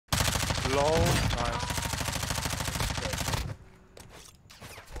Lol. Nice.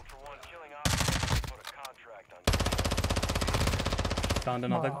 Downed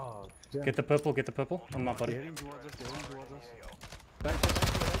another. Oh, yeah. Get the purple on my body. Heading towards us, heading towards us. Back,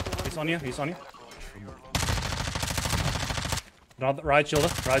 He's on you, he's on you. Right shoulder,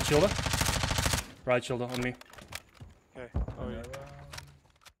 right shoulder. Right shoulder on me. Okay. Oh yeah.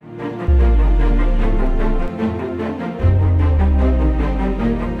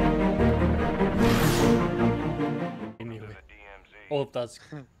 Anyway. Oh, it does.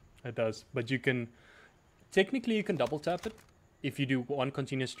 It does. But you can... Technically, you can double tap it. If you do one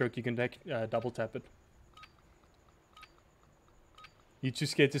continuous stroke, you can double tap it. You're too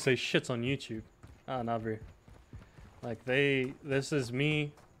scared to say shit on YouTube. Ah, nah, bro. Like, this is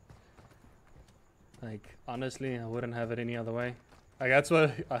me. Like, honestly, I wouldn't have it any other way. Like, that's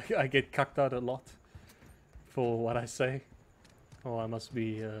why I get cucked out a lot for what I say. Oh, I must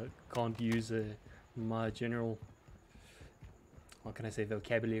be, can't use my general, what can I say,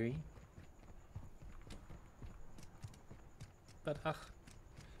 vocabulary. But, I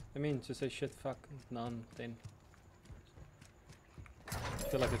mean, to say shit, fuck, none, then. I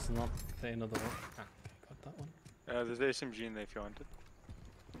feel like it's not the end of the world. Ah, got that one. There's the SMG in there if you want it.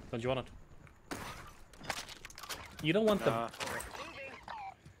 Don't you want it? You don't want Nah.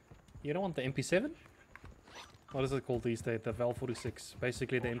 You don't want the MP7? What is it called these days? The Val 46.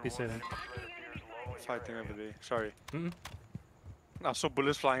 Basically the MP7. Fighting over there. Sorry. Mm-mm. I saw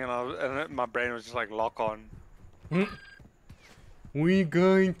bullets flying and my brain was just like lock on. We're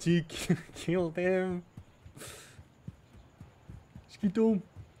going to kill them. Schiet om.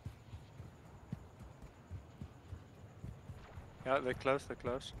 Yeah, they're close, they're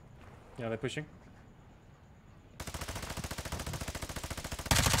close. Yeah, they're pushing.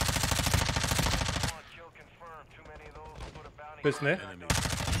 Person there?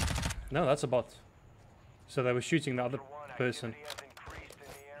 No, that's a bot. So they were shooting the other person.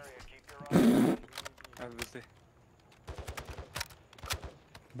 Obviously.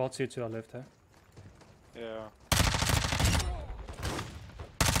 Bots here to our left, huh? Yeah.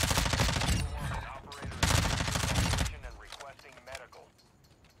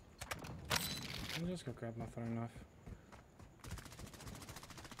 Let me just go grab my throwing knife.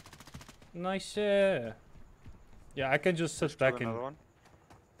 Nice. Yeah, I can just sit back and... One.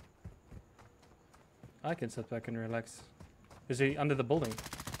 I can sit back and relax. Is he under the building?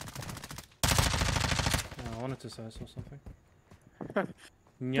 Oh, I wanted to say I saw something. Dude,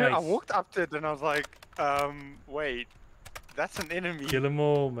 Nice. I walked up to it and I was like, wait, that's an enemy. Kill them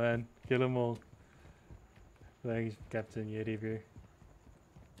all, man. Kill them all. Thanks, Captain Yeti, bro.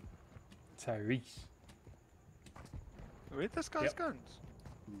 Tyrese. Where'd this guy's Yep. guns?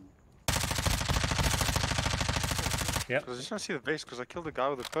 Yep. I just want to see the vest because I killed the guy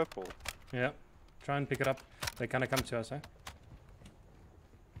with the purple. Yeah. Try and pick it up. They kind of come to us, eh?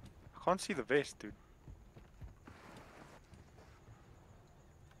 I can't see the vest, dude.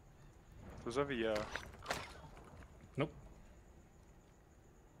 It was over here. Nope.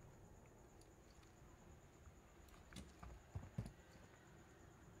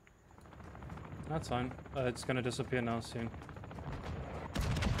 That's fine. It's gonna disappear now soon.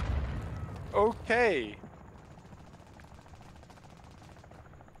 Okay.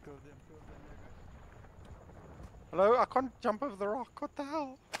 Hello, I can't jump over the rock. What the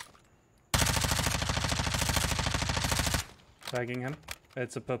hell? Tagging him.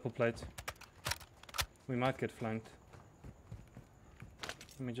 It's a purple plate. We might get flanked.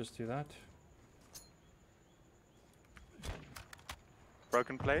 Let me just do that.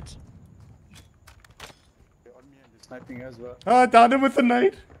 Broken plates. They're on me and they're sniping as well. Ah, down him with the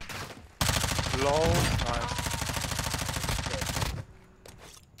nade! Lol. Nice.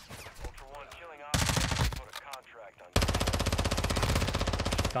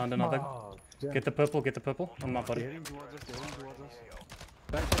 Downed another. Oh, yeah. Get the purple on my body. Heading towards us, heading towards us.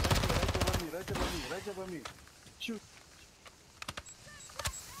 Right above me, right above me, right above me. Shoot.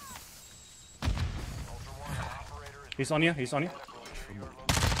 He's on you, he's on you.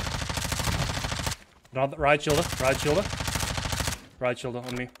 Right shoulder, right shoulder. Right shoulder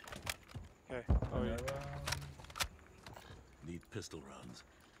on me. Okay. Oh, yeah. Need pistol rounds.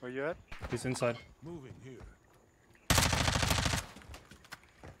 Where you at? He's inside. Moving here.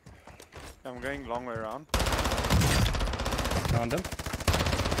 I'm going long way around. Found him.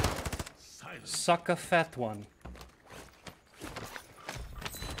 Silence. Sucker fat one.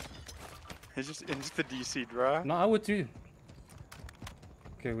 He's just insta DC, bro. No, I would too.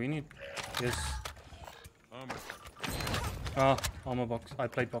 Okay, we need... Yes. Armor. Ah, armor box. I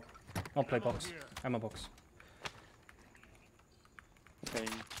played box. Not play box. Ammo box. Okay,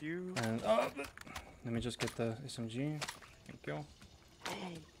 Thank you. And let me just get the SMG. Thank you.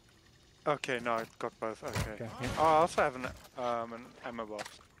 Okay, no, I got both. Okay. Okay. Yeah. Oh, I also have an ammo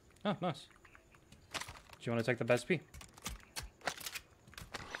box. Oh, nice. Do you want to take the best P?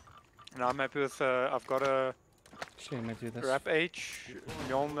 No, I'm happy with. I've got a Actually, I might do this. Rap H,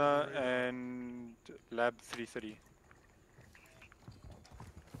 Mjolnir, and Lab 330.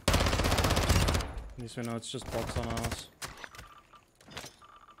 At least we know it's just bots on ours.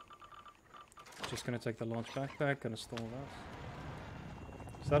 Just gonna take the launch backpack, gonna stall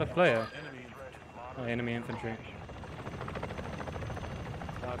that. Is that a player? Enemy Oh, enemy infantry.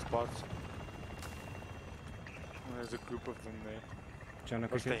 No, it's bots. Oh, there's a group of them there. Do you wanna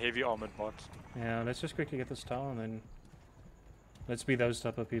What's the quickly? heavy armored bots? Yeah, let's just quickly get this tower and then let's be those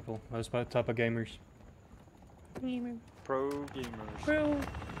type of people, those type of gamers. Pro gamers. Well.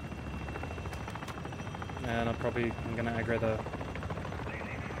 And I'm gonna aggro the.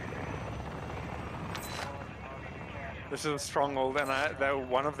 This is a stronghold, and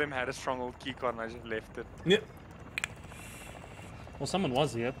one of them had a stronghold keycard, and I just left it. Yep. Well, someone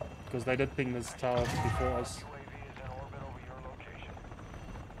was here because they did ping this tower before us.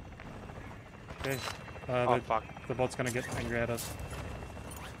 Okay. Oh fuck. The bot's gonna get angry at us.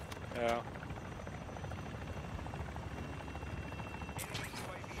 Yeah.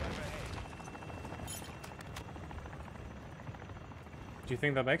 Do you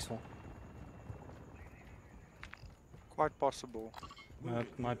think that makes one? Quite possible.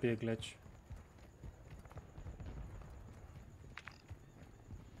 That might be a glitch.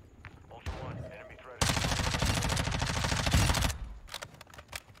 Ultra One, enemy threat.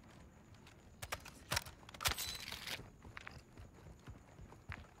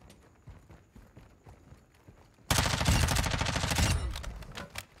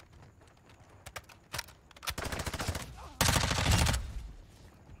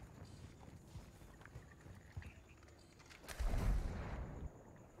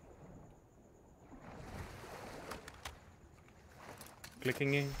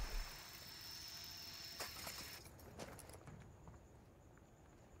 Clicking in.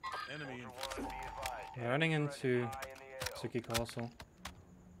 Enemy in Ultra One, be advised. We're running into High in the AO. Tsuki Castle.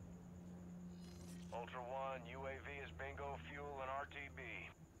 Ultra One, UAV is bingo, fuel, and RTB.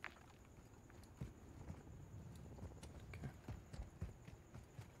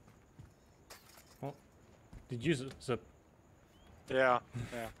 Did you zip? Yeah.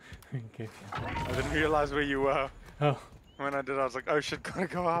 Yeah. Okay. I didn't realize where you were. Oh, When I did, I was like, oh shit, gotta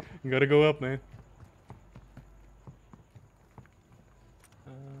go up. you gotta go up, man.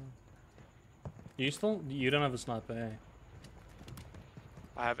 You don't have a sniper, eh?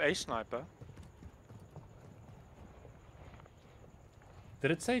 I have a sniper.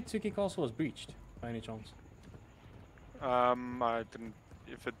 Did it say Tsuki Castle was breached, by any chance? I didn't.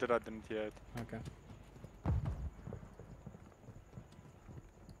 If it did, I didn't hear it. Okay.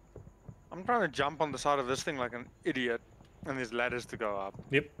 I'm trying to jump on the side of this thing like an idiot, and there's ladders to go up.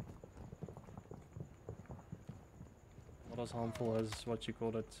 Yep. Not as harmful as what you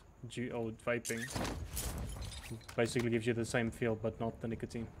called it, vaping. Basically gives you the same feel, but not the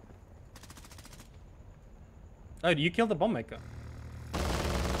nicotine. Oh, you killed the bomb maker.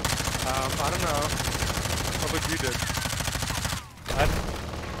 I don't know. What about you did?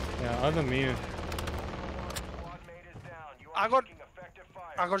 Yeah, other than me. Squad mate is down. You I are got- taking effective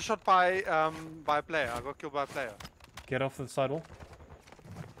fire. I got shot by a player. I got killed by a player. Get off the sidewall.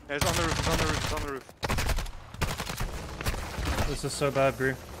 Yeah, it's on the roof. It's on the roof. It's on the roof. This is so bad,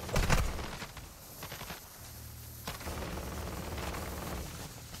 bro.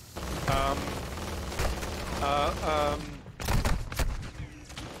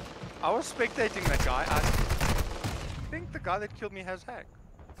 I was spectating that guy. I think the guy that killed me has hack.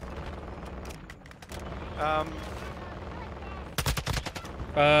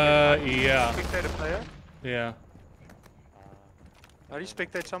 Yeah. Spectate a player? Yeah. How do you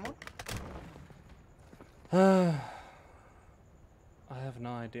spectate someone? I have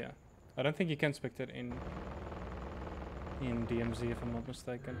no idea. I don't think you can spectate in DMZ if I'm not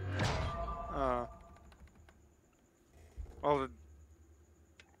mistaken. Well, the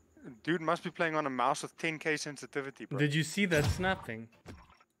dude must be playing on a mouse with 10k sensitivity, bro. Did you see that snapping?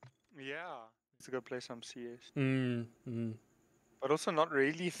 Yeah. Let's go play some CS. Mm. But also not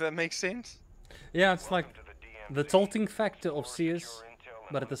really, if that makes sense. Yeah, it's like To the DMZ. the tilting factor of Secure CS, intel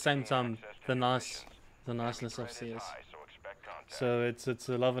and but at the same limiting time, access to the civilians. niceness of Threat is CS. high, so expect contact. So it's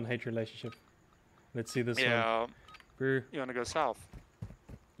a love and hate relationship. Let's see this one. Yeah. Brew. You wanna go south?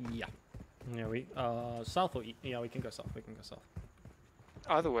 Yeah. Yeah, we south or yeah, we can go south. We can go south.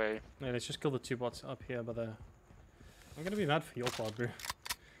 Either way. Yeah, let's just kill the two bots up here by the I'm gonna be mad for your part, bro.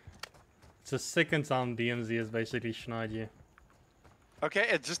 It's the second time DMZ has basically schneid you. Okay,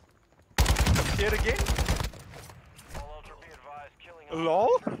 it just appeared again. All Ultra be advised, killing Lol.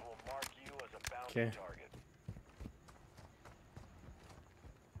 operators will mark you as a bounty Okay. target.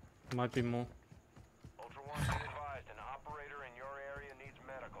 Might be more. Ultra One, be advised, an operator in your area needs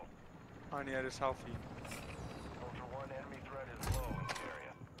medical. Only is healthy. Ultra One, enemy threat is low in the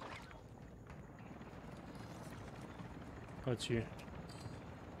area. Oh, it's you.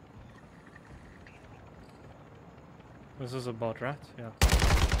 This is a bot, right? Yeah.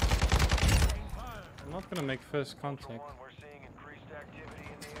 I'm not gonna make first Ultra contact. One, we're seeing increased activity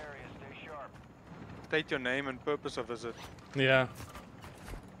in the area. Stay sharp. State your name and purpose of visit. Yeah.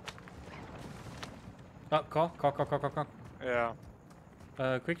 Oh, car. Yeah.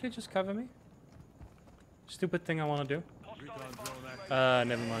 Quickly just cover me. Stupid thing I wanna do. Recon drone active.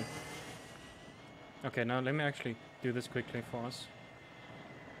 Never mind. Okay, now let me actually do this quickly for us.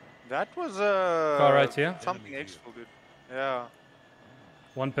 That was Car right here. something exfil, dude. Yeah.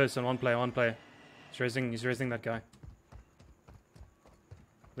 One person, one player. He's raising that guy.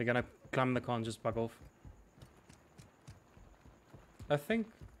 They're gonna climb the car and just bug off. I think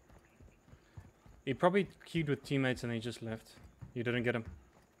he probably queued with teammates and he just left. You didn't get him.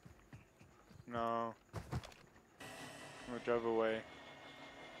 No. We drove away.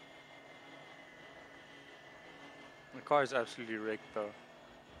 The car is absolutely wrecked though.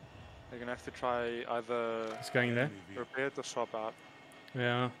 They're gonna have to try either He's going there. Enemy vehicle. repair it or swap out.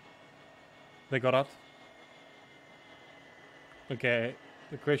 Yeah. They got out. Okay,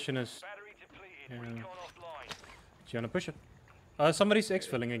 the question is, Battery depleted. Yeah. Recon offline. do you wanna push it? Somebody's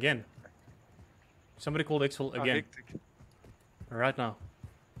exfilling again. Somebody called exfil Oh, again. hectic. Right now.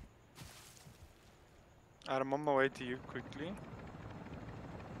 I'm on my way to you quickly.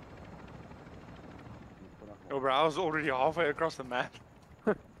 Oh bro, I was already halfway across the map.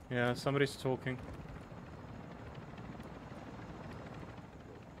 Yeah, somebody's talking.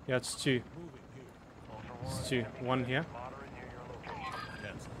 Yeah, it's two. Moving here. Ultra It's One, two. enemy One threat here. is moderate near your location.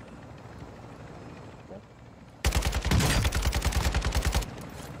 Cancel.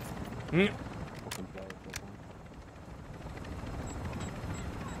 Mm. Fucking fly, fucking.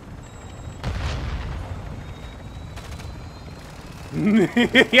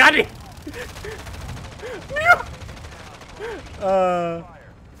 Yadi!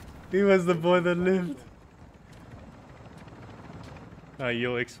 He was the boy that lived. Oh,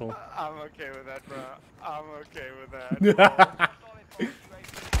 you're exfil. I'm okay with that, bro. I'm okay with that.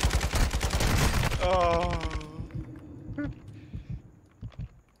 Oh.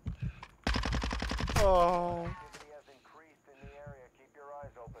 Oh. Activity has increased in the area. Keep your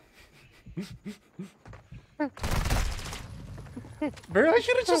eyes open. Bro, I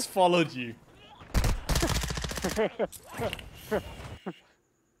should have just followed you.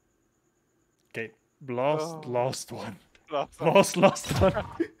 Okay, last one. Last one.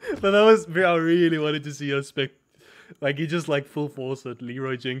 But that was, bro, I really wanted to see your spec. Like, he just like full force it,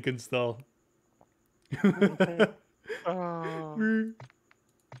 Leroy Jenkins style. Oh.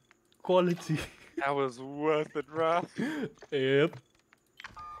 Quality. That was worth it, bro. Yep.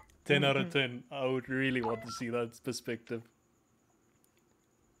 10 out of 10. I would really want to see that perspective.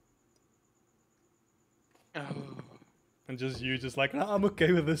 Oh. And just you, just like, nah, I'm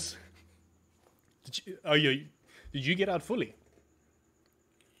okay with this. Did you? Oh, yeah. Did you get out fully?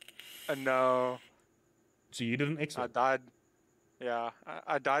 No, So you didn't I exit? died. Yeah,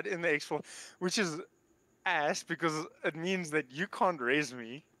 I died in the X4, which is ass because it means that you can't raise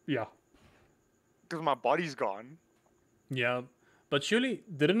me Yeah. because my body's gone. Yeah. But surely,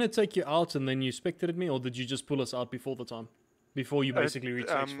 didn't it take you out and then you spectated me, or did you just pull us out before the time? Before you basically reached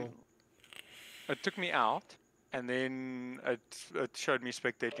X4? It took me out, and then it showed me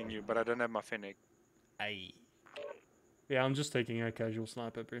spectating you, but I don't have my Fennec. Aye. Yeah, I'm just taking a casual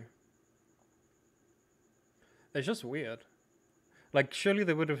sniper, bro. It's just weird. Like, surely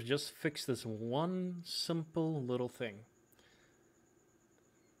they would have just fixed this one simple little thing.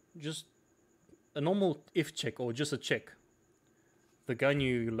 Just a normal if check, or just a check. The gun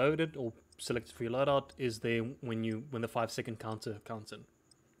you loaded or selected for your loadout is there when the 5-second counter counts in.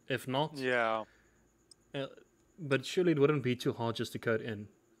 If not, Yeah. but surely it wouldn't be too hard just to code in.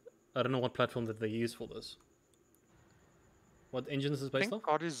 I don't know what platform that they use for this. What engine is this I based think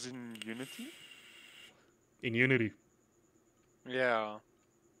on? God is in Unity. In Unity. Yeah.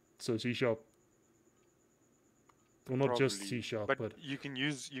 So C#. Well, not just probably. C#, But but you can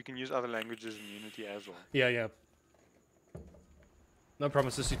use other languages in Unity as well. yeah. No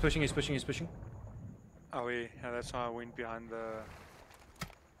promises. He's pushing. Oh yeah, that's how I went behind the.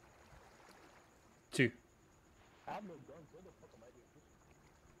 2.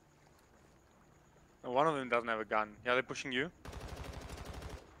 One of them doesn't have a gun. Yeah, they're pushing you.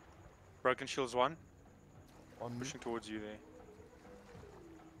 Broken shields one. On me. Pushing towards you there.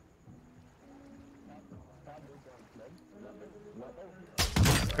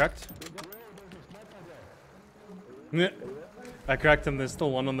 Cracked. Meh. I cracked him. There's still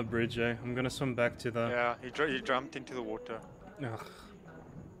one on the bridge, eh? I'm gonna swim back to the... Yeah, he jumped into the water. Ugh.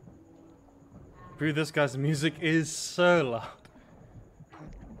 Bro, this guy's music is so loud.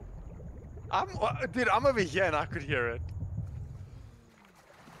 Dude, I'm over here and I could hear it.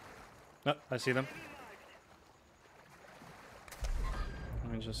 No, I see them.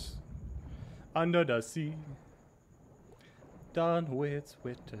 Let me just... Under the sea. Down where it's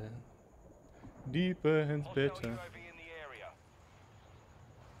wetter. Deeper and Hostile better. UAV in the area.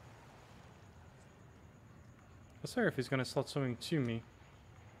 I swear if he's gonna start swimming to me.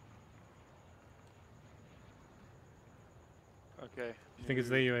 Okay. I think it's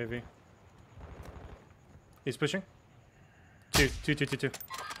the UAV. He's pushing. Two. I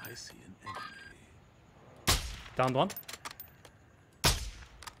see an enemy. Downed one.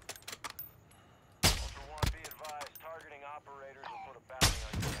 Ultra One, be advised, targeting operators will put a bounty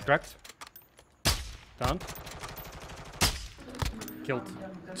on your head. Cracked. Downed. Killed.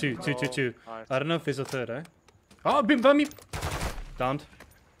 Two. Nice. I don't know if there's a third, eh? Oh, bim by me. Downed.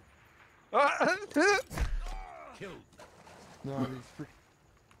 No, he's freaking.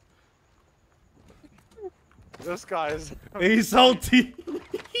 This guy is. He's salty.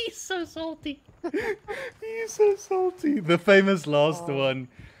 He's so salty. He's so salty. The famous last one.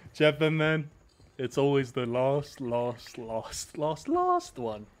 Japan man. It's always the last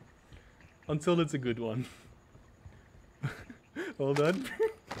one. Until it's a good one. Hold on.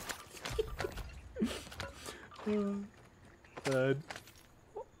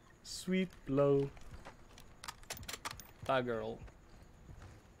 Sweet blow. Bye girl.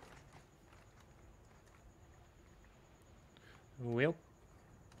 Well.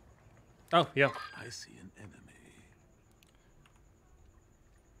 Oh, yeah. I see an enemy.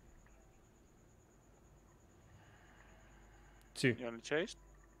 Two. You want to chase?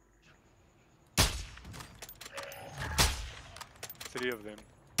 3 of them.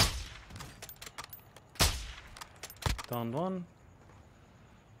 Down one.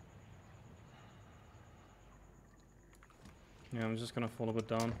 Yeah, I'm just gonna fall a bit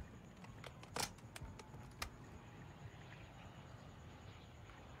down.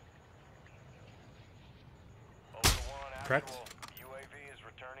 Ultra One, Cracked. actual. UAV is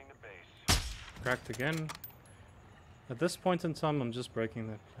returning to base. Cracked again. At this point in time, I'm just breaking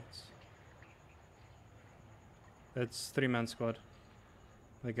their plates. It's 3-man squad.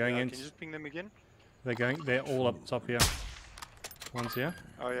 They're going Yeah, in. can you just ping them again? They're all up top here. One's here.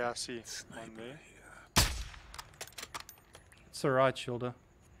 Oh yeah, I see. One there. It's the right shoulder.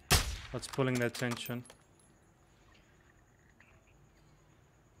 That's pulling their attention.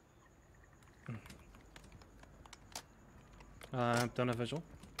 Don't have visual.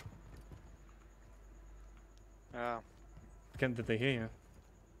 Yeah. Did they hear you?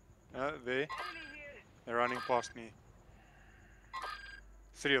 There. They're running past me.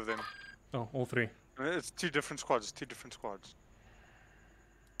 3 of them. Oh, all 3. It's 2 different squads.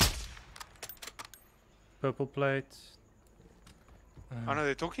 Purple plate. Oh no,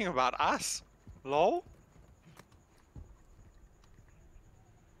 they're talking about us. Lol.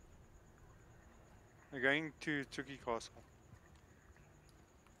 They're going to Tuki Castle.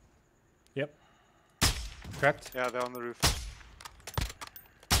 Yep. Cracked. Yeah, they're on the roof.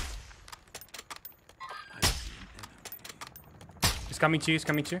 I see an enemy. He's coming to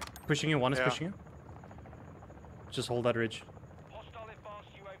you. Pushing you. One is Yeah. pushing you. Just hold that ridge. Hostile advanced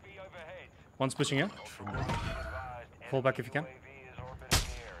UAV overhead. One's pushing you. Not from me. Advised, Fall back if you can. UAV is orbiting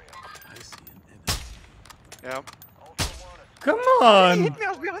the area. I see an enemy. Yeah. Ultra One, Come He on! hit me, I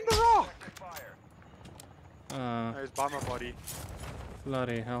was behind the rock. fire. Oh, he's by my body.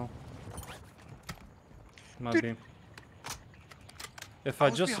 Bloody hell. Might Dude. be. If I I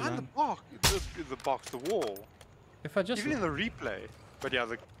was just behind land, the box, the wall. if I just Even in the replay. But yeah,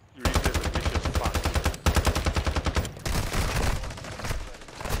 the replay is vicious fun.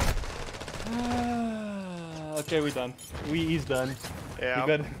 okay, we're done. He's done. Yeah. You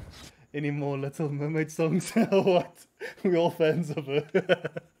got any more Little Mermaid songs or what? We're all fans of her.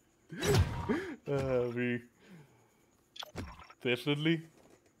 We definitely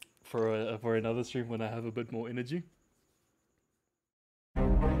for another stream when I have a bit more energy.